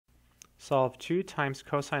Solve 2 times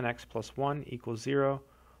cosine x plus 1 equals 0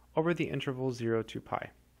 over the interval 0 to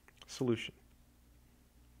pi. Solution.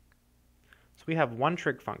 So we have one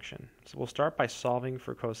trig function. So we'll start by solving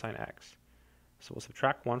for cosine x. So we'll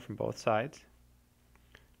subtract 1 from both sides.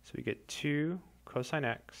 So we get 2 cosine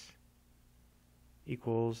x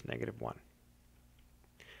equals negative 1.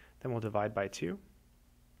 Then we'll divide by 2.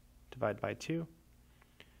 Divide by 2.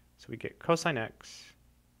 So we get cosine x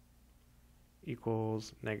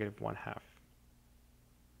equals negative 1/2.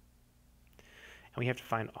 And we have to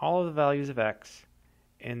find all of the values of x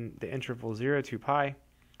in the interval 0 to pi,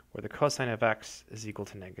 where the cosine of x is equal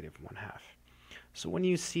to negative 1/2. So when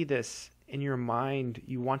you see this in your mind,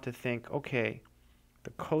 you want to think, okay,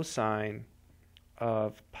 the cosine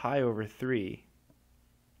of pi over 3,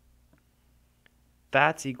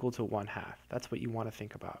 that's equal to 1/2. That's what you want to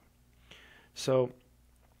think about. So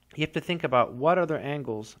you have to think about what other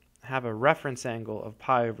angles have a reference angle of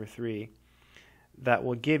pi over 3 that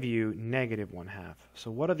will give you negative 1/2.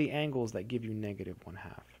 So what are the angles that give you negative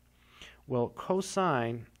 1/2? Well,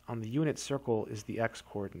 cosine on the unit circle is the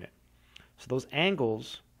x-coordinate. So those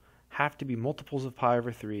angles have to be multiples of pi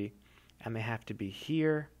over 3, and they have to be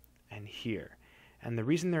here and here. And the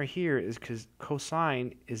reason they're here is because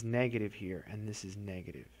cosine is negative here, and this is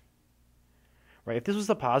negative. Right? If this was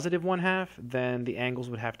a positive 1/2, then the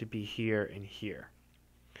angles would have to be here and here.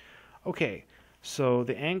 Okay, so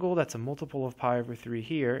the angle that's a multiple of pi over 3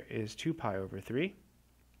 here is 2 pi over 3.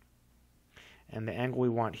 And the angle we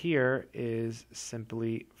want here is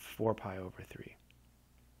simply 4 pi over 3.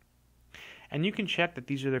 And you can check that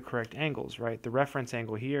these are the correct angles, right? The reference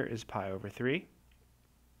angle here is pi over 3.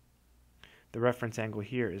 The reference angle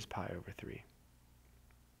here is pi over 3.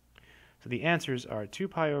 So the answers are 2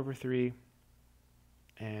 pi over 3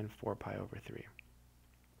 and 4 pi over 3.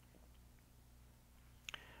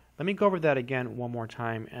 Let me go over that again one more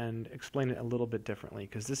time and explain it a little bit differently,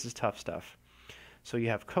 because this is tough stuff. So you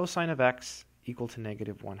have cosine of x equal to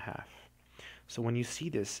negative 1/2. So when you see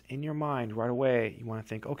this in your mind right away, you want to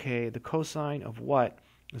think, okay, the cosine of what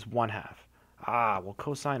is 1/2? Well,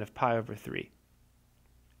 cosine of pi over 3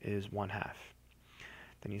 is 1/2.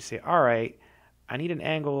 Then you say, all right, I need an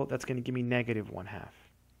angle that's going to give me negative 1/2.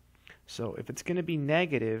 So if it's going to be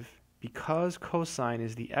negative, because cosine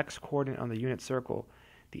is the x-coordinate on the unit circle,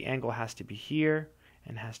 the angle has to be here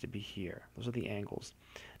and has to be here. Those are the angles.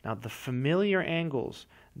 Now, the familiar angles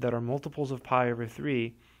that are multiples of pi over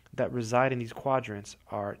 3 that reside in these quadrants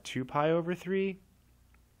are 2 pi over 3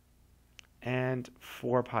 and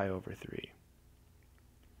 4 pi over 3.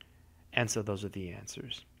 And so those are the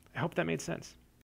answers. I hope that made sense.